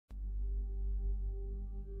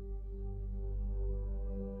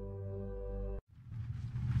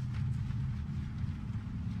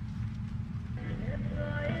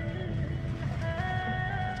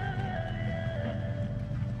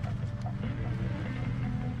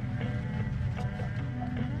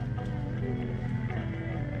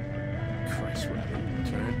Yes, Rabbit.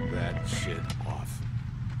 Turn that shit off.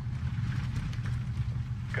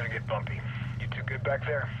 Gonna get bumpy. You two good back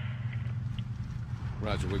there?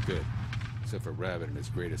 Roger, we're good. Except for Rabbit and his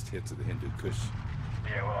greatest hits of the Hindu Kush.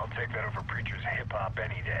 Yeah, well, I'll take that over Preacher's hip-hop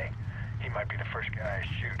any day. He might be the first guy I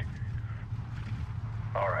shoot.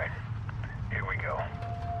 Alright, here we go.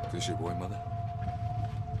 Is this your boy, Mother?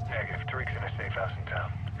 Negative. Tariq's in a safe house in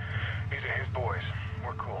town. These are his boys.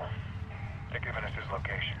 We're cool. They're giving us his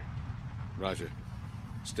location. Roger.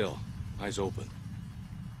 Still, eyes open.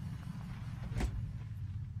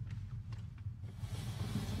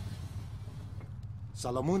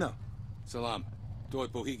 Salamuna. Salam. Doy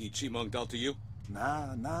Bohigi Chimong Dal to you?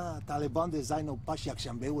 Na, Taliban de Zaino Pashak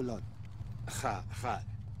Shambewulot. Ha.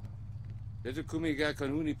 Better Kumiga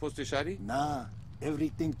Kanuni Posteshari? Nah,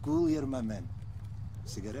 everything cool here, my man.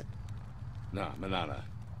 Cigarette? Nah, manana.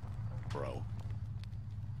 Bro.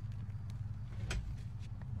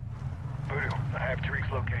 Voodoo, I have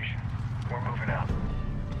Tariq's location. We're moving out.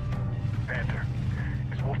 Panther,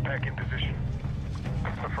 is Wolfpack in position?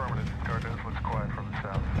 Affirmative. Cardenas looks quiet from the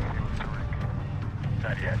south. You with Tariq?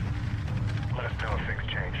 Not yet. Let us know if things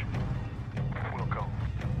change. We'll go.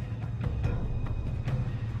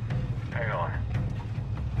 Hang on.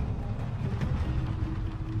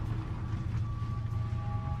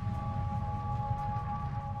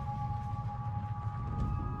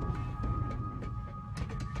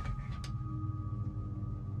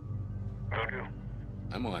 Voodoo.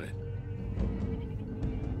 I'm on it.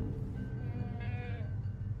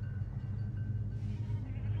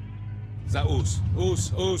 Zaus.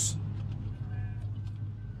 Us.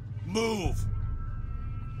 Move!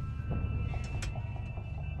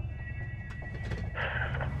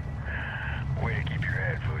 Way to keep your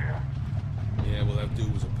head, Voodoo. Yeah, well, that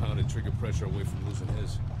dude was a pound of trigger pressure away from losing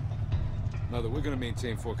his. Mother, we're gonna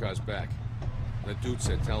maintain 4 cars back. That dude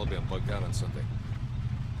said Taliban bugged out on something.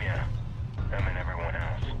 Yeah, them and everyone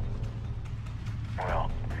else.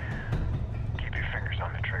 Well, keep your fingers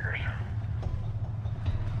on the triggers.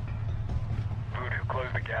 Voodoo,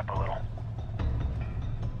 close the gap a little.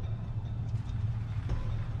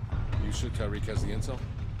 You sure Tariq has the intel?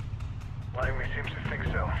 Langley seems to think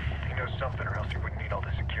so. He knows something or else he wouldn't need all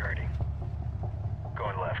the security.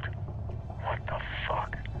 Going left. What the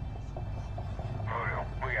fuck? Voodoo,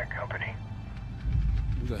 we got company.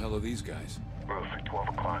 Who the hell are these guys? Roof, 12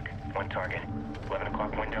 o'clock. 1 target. 11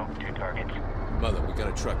 o'clock window, 2 targets. Mother, we got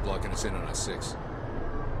a truck blocking us in on our 6.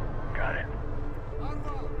 Got it.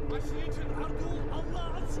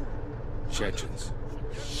 Chechens.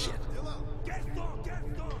 Shit.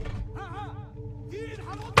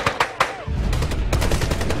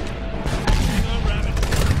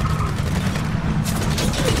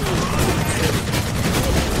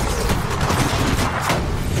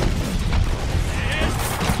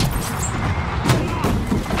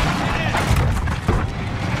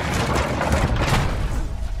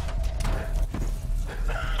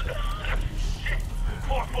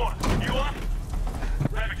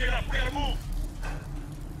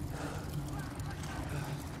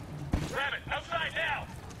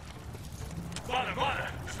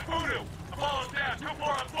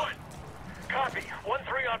 Copy.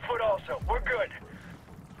 1-3 on foot also. We're good.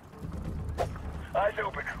 Eyes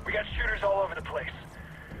open. We got shooters all over the place.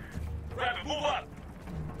 Rabbit, move up!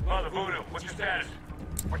 Mother Voodoo, what's your status?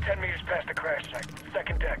 We're 10 meters past the crash site.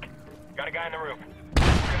 2nd deck. Got a guy on the roof.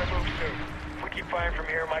 We're gonna move soon. If we keep firing from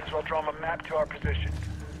here, might as well draw him a map to our position.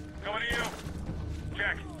 Coming to you.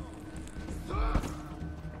 Check.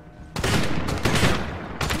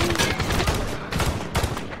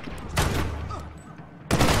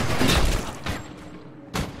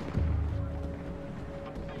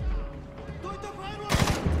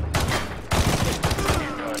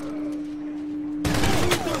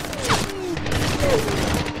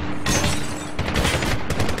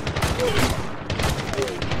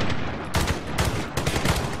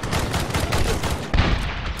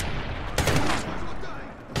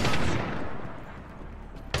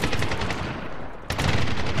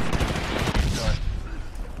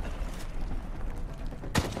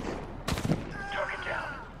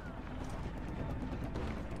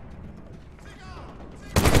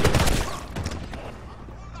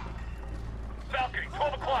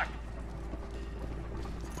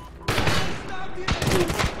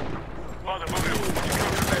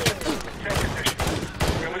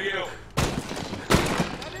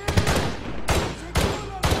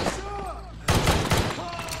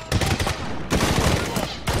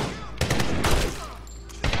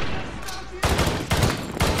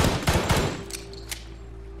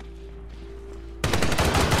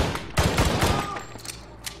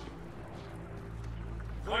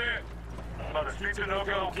 a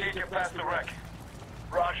no-go. Can't get past the wreck.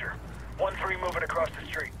 Roger. 1-3 moving across the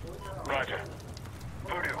street. Roger.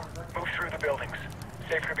 Voodoo, move through the buildings.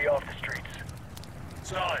 Safer to be off the streets.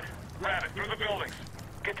 Solid. Grab it through the buildings.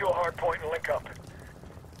 Get to a hard point and link up.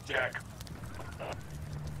 Jack.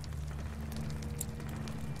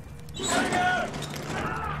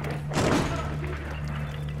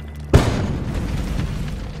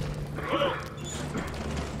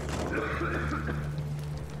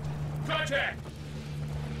 Contact!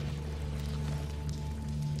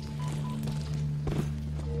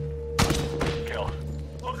 Kill.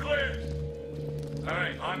 All clear!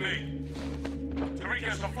 Alright, on me. Tariq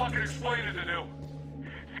has some fucking explaining to do.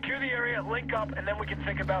 Secure the area, link up, and then we can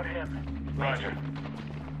think about him. Roger.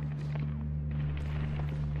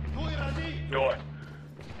 Door.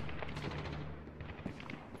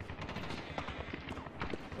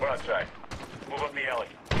 We're outside. Move up the alley.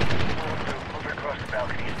 Moving across the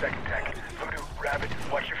balcony in second deck. Voodoo, Rabbit,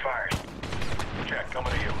 watch your fires. Jack,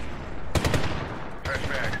 coming to you. Fresh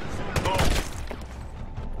mag. Boom.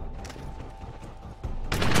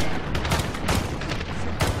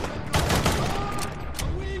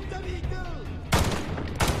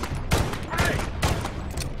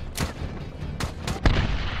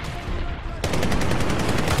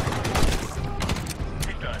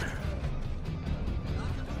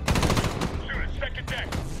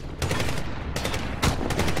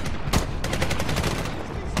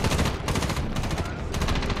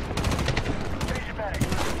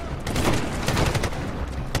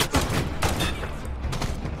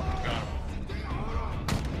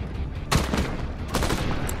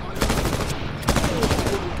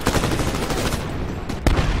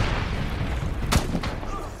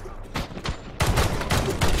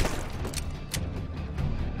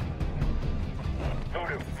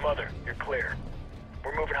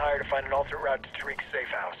 Find an alternate route to Tariq's safe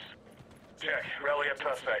house. Jack, rally up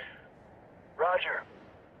topside. Roger.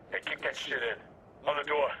 Hey, kick that shit in. On the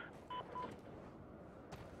door.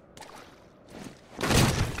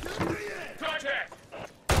 Contact!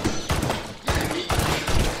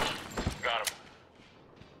 Got him.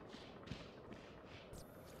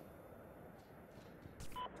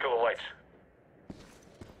 Kill the lights.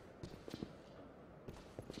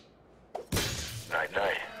 Night.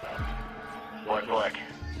 White black.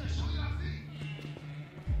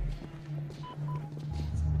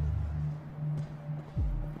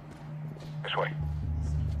 This way.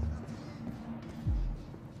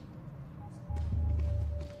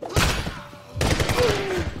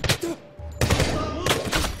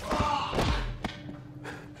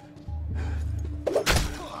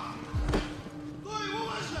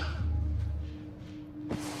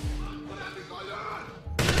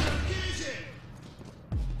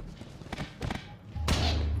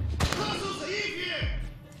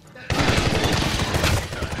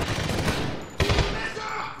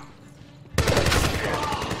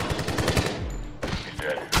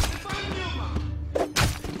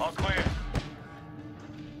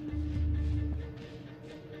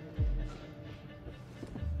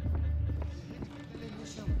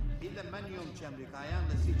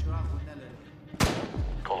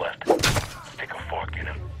 Go left. Stick a fork in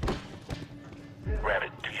him. Grab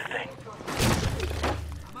it. Do your thing.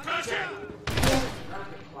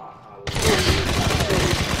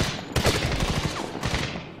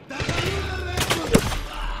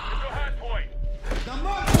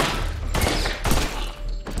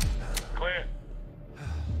 Clear.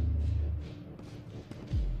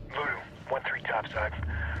 Voodoo, 1-3 topside.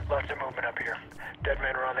 Lots of movement up here. Dead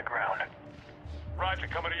men are on the ground. Roger,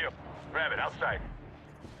 coming to you. Grab it, outside.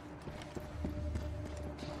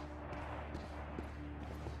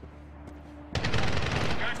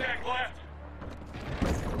 Contact left.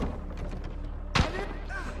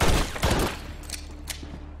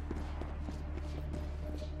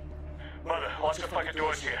 Mother, lots of fucking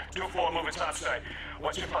doors here. 2-4 moving topside.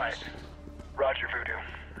 What's your advice? Roger, Voodoo.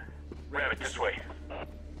 Grab it this way.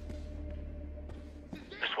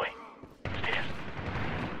 This way. Stairs.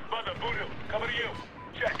 Mother, Voodoo, coming to you.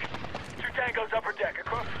 Check. 2 tangos upper deck,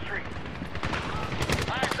 across the street.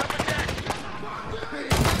 Eyes upper deck.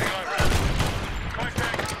 Hang on, Rabbit.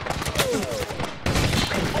 Contact.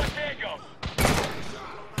 One tango.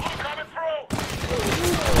 Blue coming through.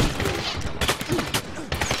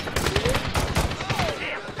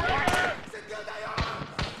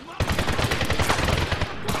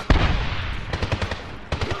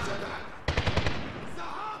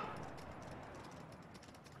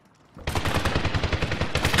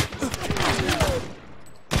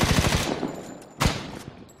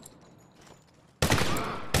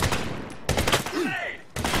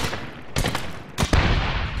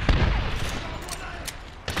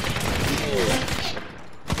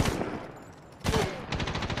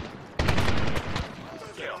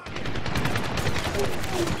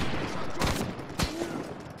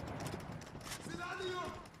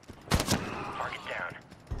 Target down.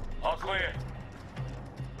 All clear.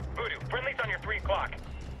 Voodoo, friendly's on your 3 o'clock.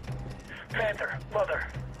 Panther, Mother.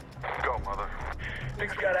 Go, Mother.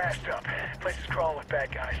 Things got assed up. Place is crawling with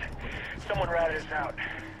bad guys. Someone ratted us out.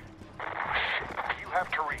 You have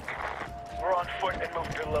Tariq. We're on foot and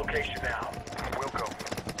moving to the location now. We'll go.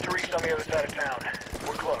 Tariq's on the other side of town.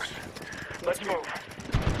 We're close. Let's move.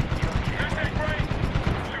 Contact right!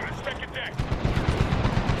 Shoot it, second deck!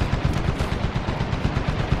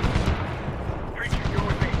 Preacher, you're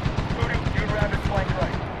with me. Voodoo, you and Rabbit flank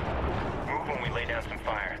right. Move when we lay down some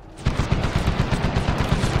fire.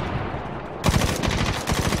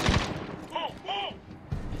 Move, move!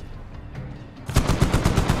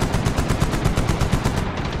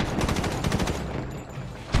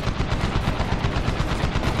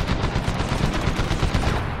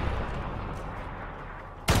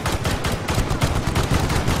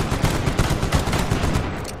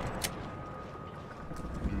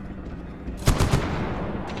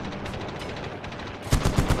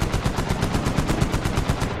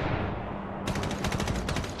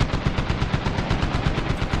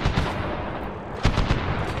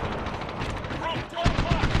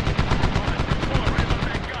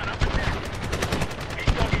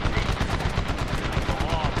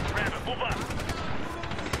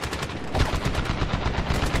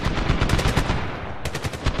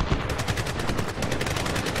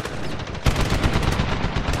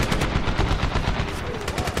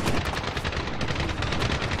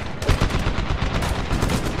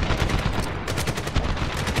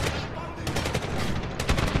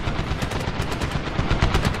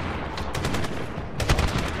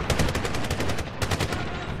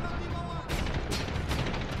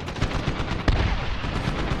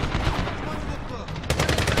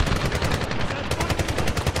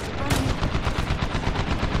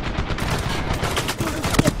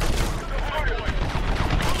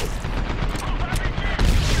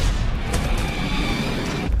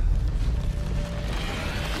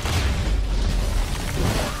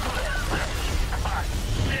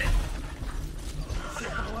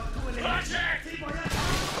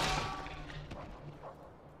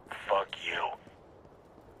 Fuck you.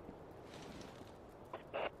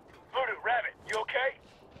 Voodoo, Rabbit, you okay?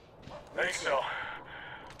 Think so.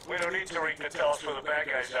 We don't need Tariq to tell us where the bad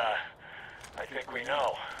guys are. I think we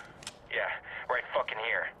know. Yeah, right fucking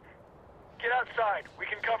here. Get outside. We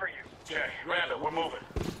can cover you. Okay, Rabbit, we're moving.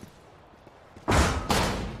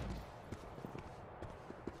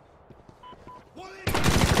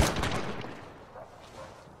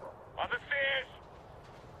 On the stairs!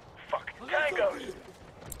 Fuck. Tangos!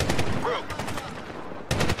 Group.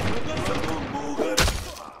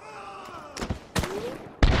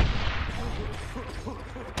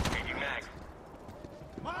 Changing mag.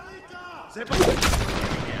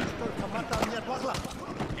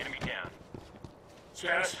 Enemy down.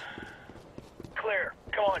 Status? Clear.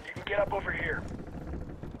 Come on, you can get up over here.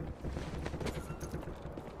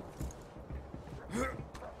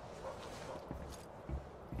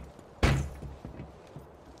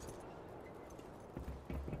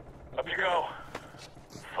 Up you go.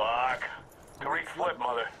 Fuck. Tariq flip,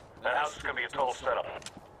 Mother. That house is gonna be a total setup.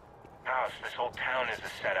 House, this whole town is a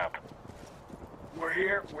setup. We're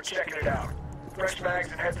here, we're checking it out. Fresh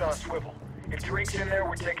mags and heads on a swivel. If Tariq's in there,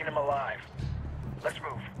 we're taking him alive. Let's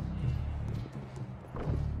move.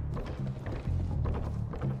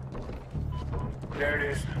 There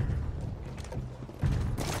it is.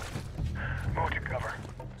 Move to cover.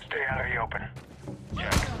 Stay out of the open.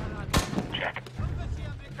 Check. Check.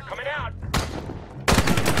 They're coming out!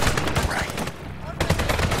 Right.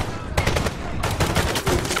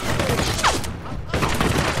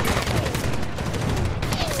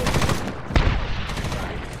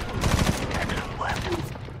 Exit left.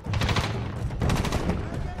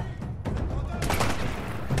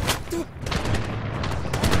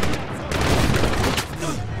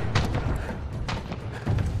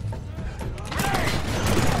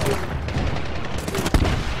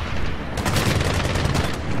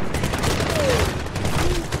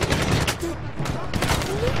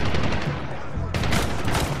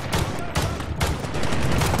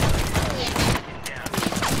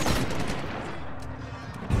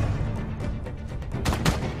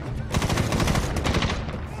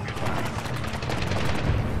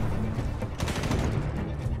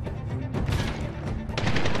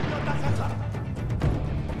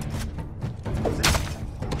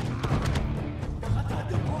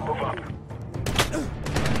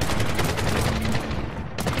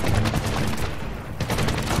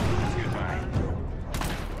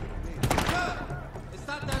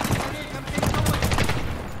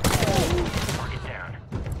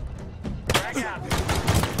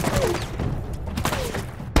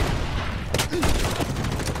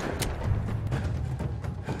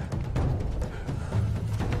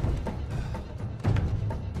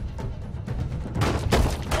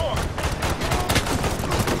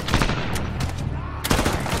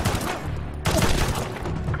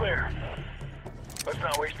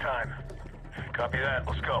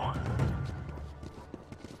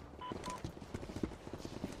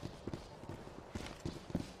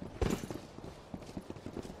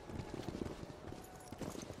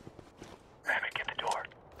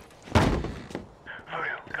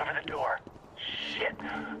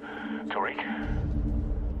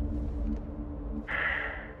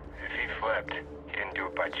 flipped. He didn't do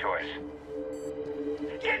it by choice.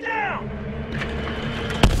 Get down!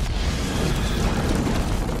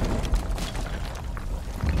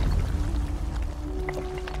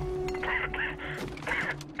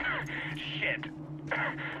 Shit.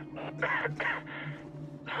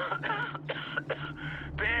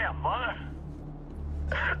 Damn, mother.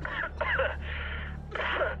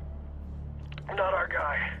 Not our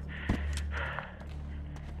guy.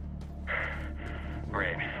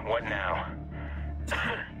 Red, what now?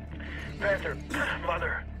 Panther,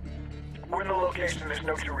 Mother. We're in the location, there's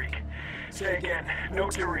no Tariq. Say again, no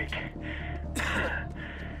Tariq.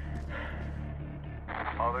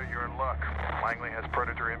 Mother, you're in luck. Langley has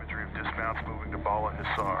predator imagery of dismounts moving to Bala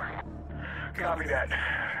Hissar. Copy that.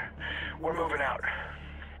 We're moving out.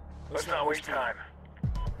 Let's not waste time.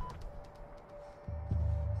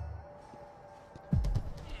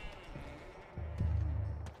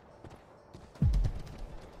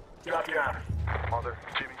 Drop down. Mother,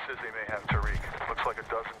 Jimmy says they may have Tariq. Looks like a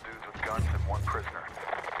dozen dudes with guns and one prisoner.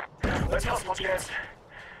 Let's hustle, gents.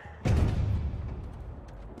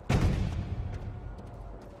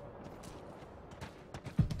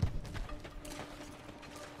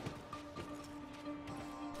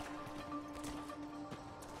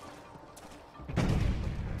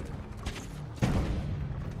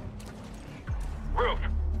 Roof.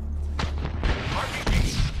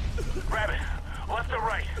 RPG. Grab it. Left or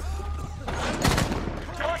right?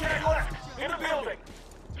 Contact left! In the building!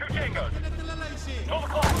 2 tangos. 12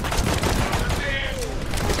 o'clock.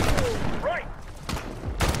 Right!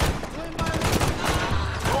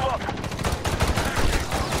 Move up!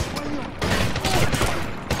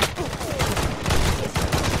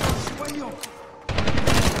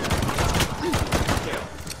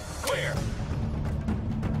 Clear.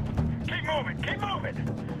 Keep moving! Keep moving!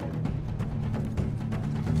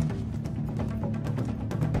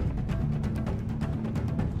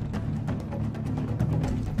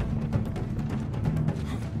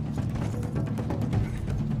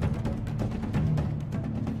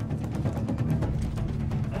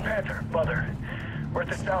 Panther, Mother, we're at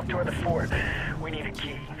the south door of the fort. We need a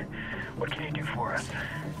key. What can you do for us?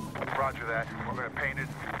 Roger that. We're gonna paint it.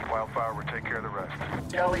 Wildfire will take care of the rest.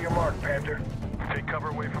 Tally your mark, Panther. Take cover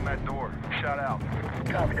away from that door. Shout out.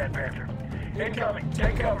 Copy that, Panther. Incoming.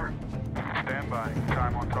 Take cover. Stand by.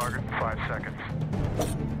 Time on target, 5 seconds.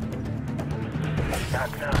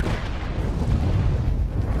 Knock, knock.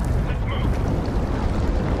 Let's move.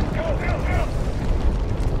 Go, go, go!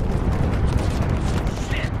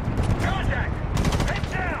 Shit! Contact! Head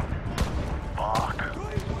down! Fuck.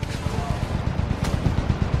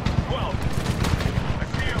 12. I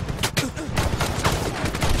see him.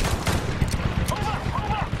 Move up,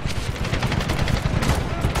 move up.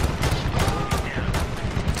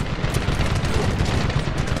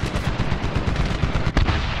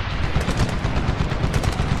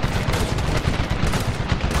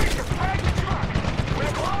 Where's your flag truck?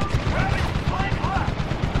 We're close! Grab it! Flank left!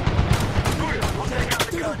 Buddha, we'll take out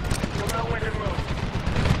the gun. You'll know when to move.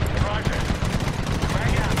 Roger.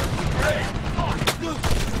 Frag out. Ready! Fuck!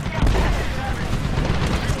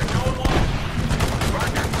 Going long.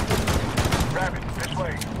 Roger! Rabbit, this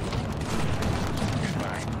way.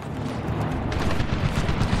 Goodbye.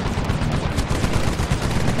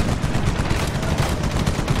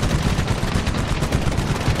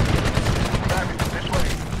 Rabbit, this way.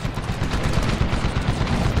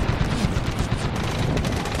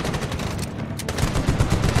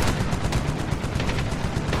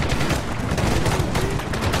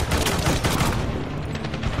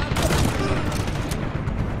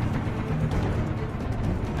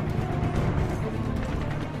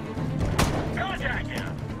 Contact!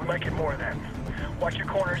 We might get more of them. Watch your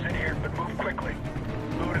corners in here, but move quickly.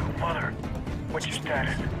 Voodoo, Mother, what's your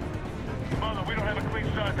status? Mother, we don't have a clean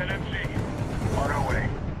shot at that MC. On our way.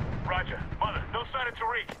 Roger. Mother, no sign of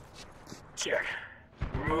Tariq. Check.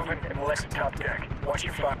 We're moving and we'll exit top deck. Watch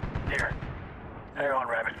your fire. Here. Hang on,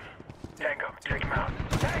 Rabbit. Tango, take him out.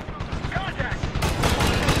 Hey! Contact!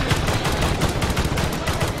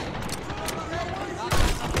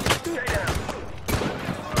 Stay down.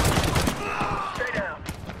 Stay down.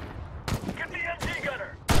 Get the MG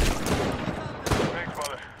gunner. Thanks,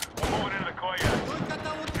 Mother. We're moving into the courtyard.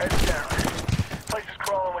 Heads down. Place is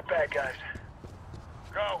crawling with bad guys.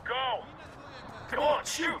 Go, go! Come on,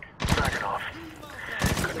 shoot! Knock it off.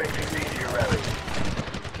 Could make things easier, Rabbit.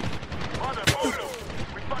 Mother, Voodoo!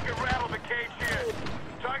 We fucking rattled the cage here.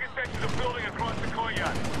 Target sections of building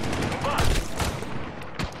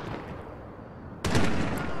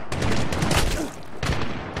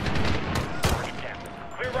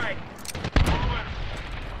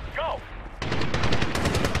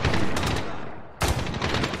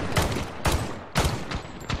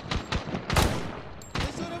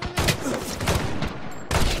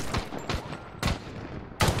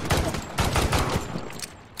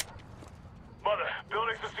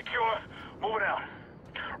buildings are secure. Moving out.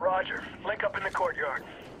 Roger. Link up in the courtyard.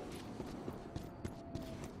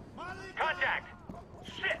 Contact!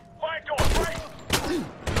 Shit! Fire door, right!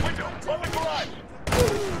 Window, on the garage!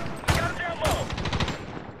 Got him down low!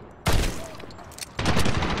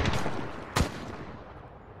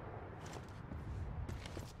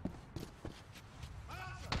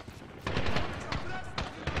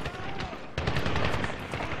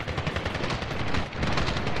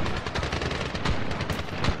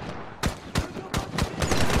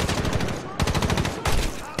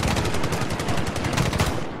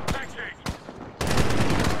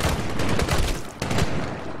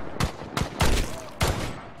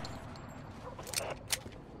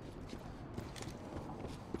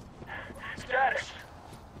 Status.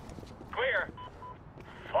 Clear.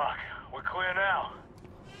 Fuck, we're clear now.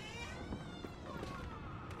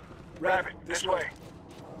 Rabbit, this way.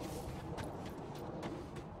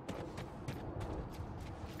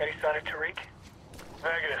 Any sign of Tariq?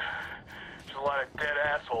 Negative. There's a lot of dead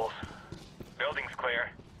assholes. Building's clear.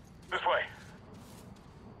 This way.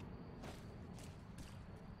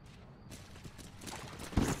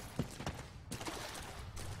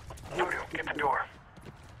 Nudo, get the door.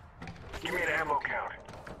 Give me an ammo count.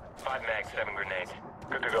 5 mags, 7 grenades.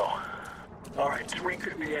 Good to go. All right, Tariq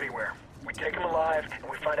could be anywhere. We take him alive, and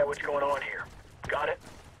we find out what's going on here. Got it?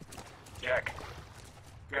 Check.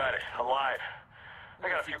 Got it. Alive. I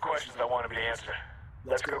got a few questions I want to be answered.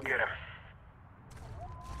 Let's go get him.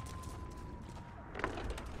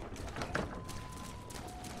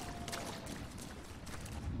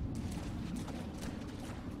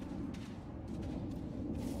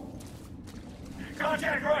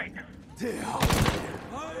 Contact right!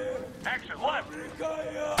 Action left!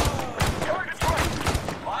 Target's right!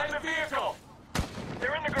 Behind the vehicle!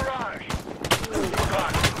 They're in the garage.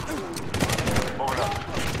 Got it. Moving up.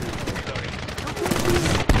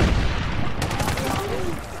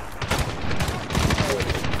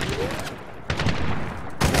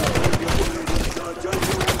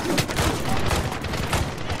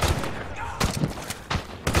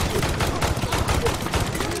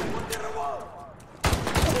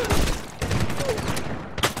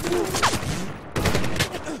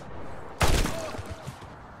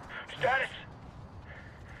 Status.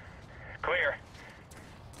 Clear.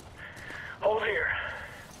 Hold here.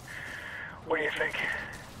 What do you think?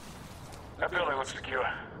 That building looks secure.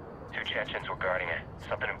 2 Chechens were guarding it.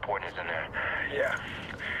 Something important is in there. Yeah.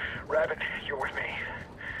 Rabbit, you're with me.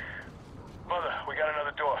 Mother, we got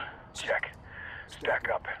another door. Check. Stack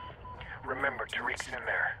up. Remember, Tariq's in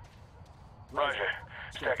there. Roger.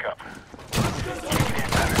 Stack up.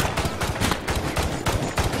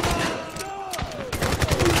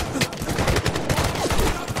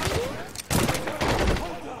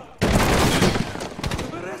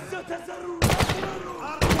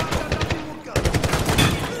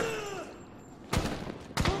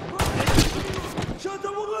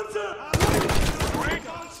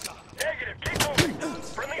 Negative, keep moving.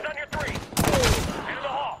 Friendly's on your 3. Into the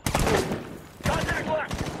hall. Contact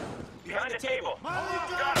left. Behind the table.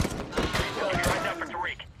 Got him. Tell you right now for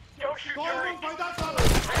Tariq. Don't shoot Tariq.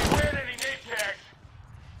 Ain't wearing any name tags.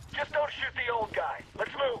 Just don't shoot the old guy.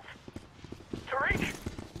 Let's move. Tariq.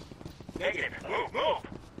 Negative. Move.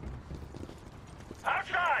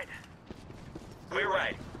 Outside. Clear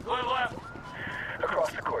right. Clear left.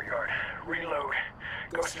 Across the courtyard. Reload.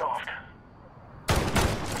 Go soft.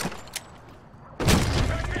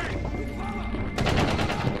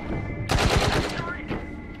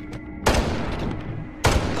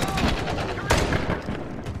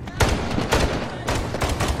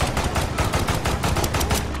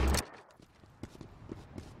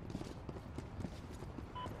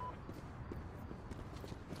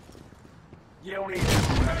 You don't need it.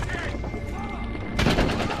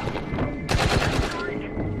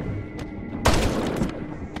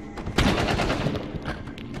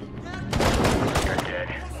 You're dead.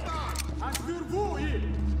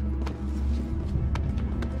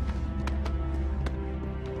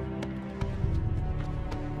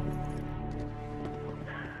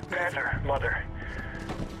 Panther, Mother.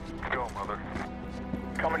 Go, Mother.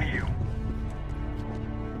 Coming to you.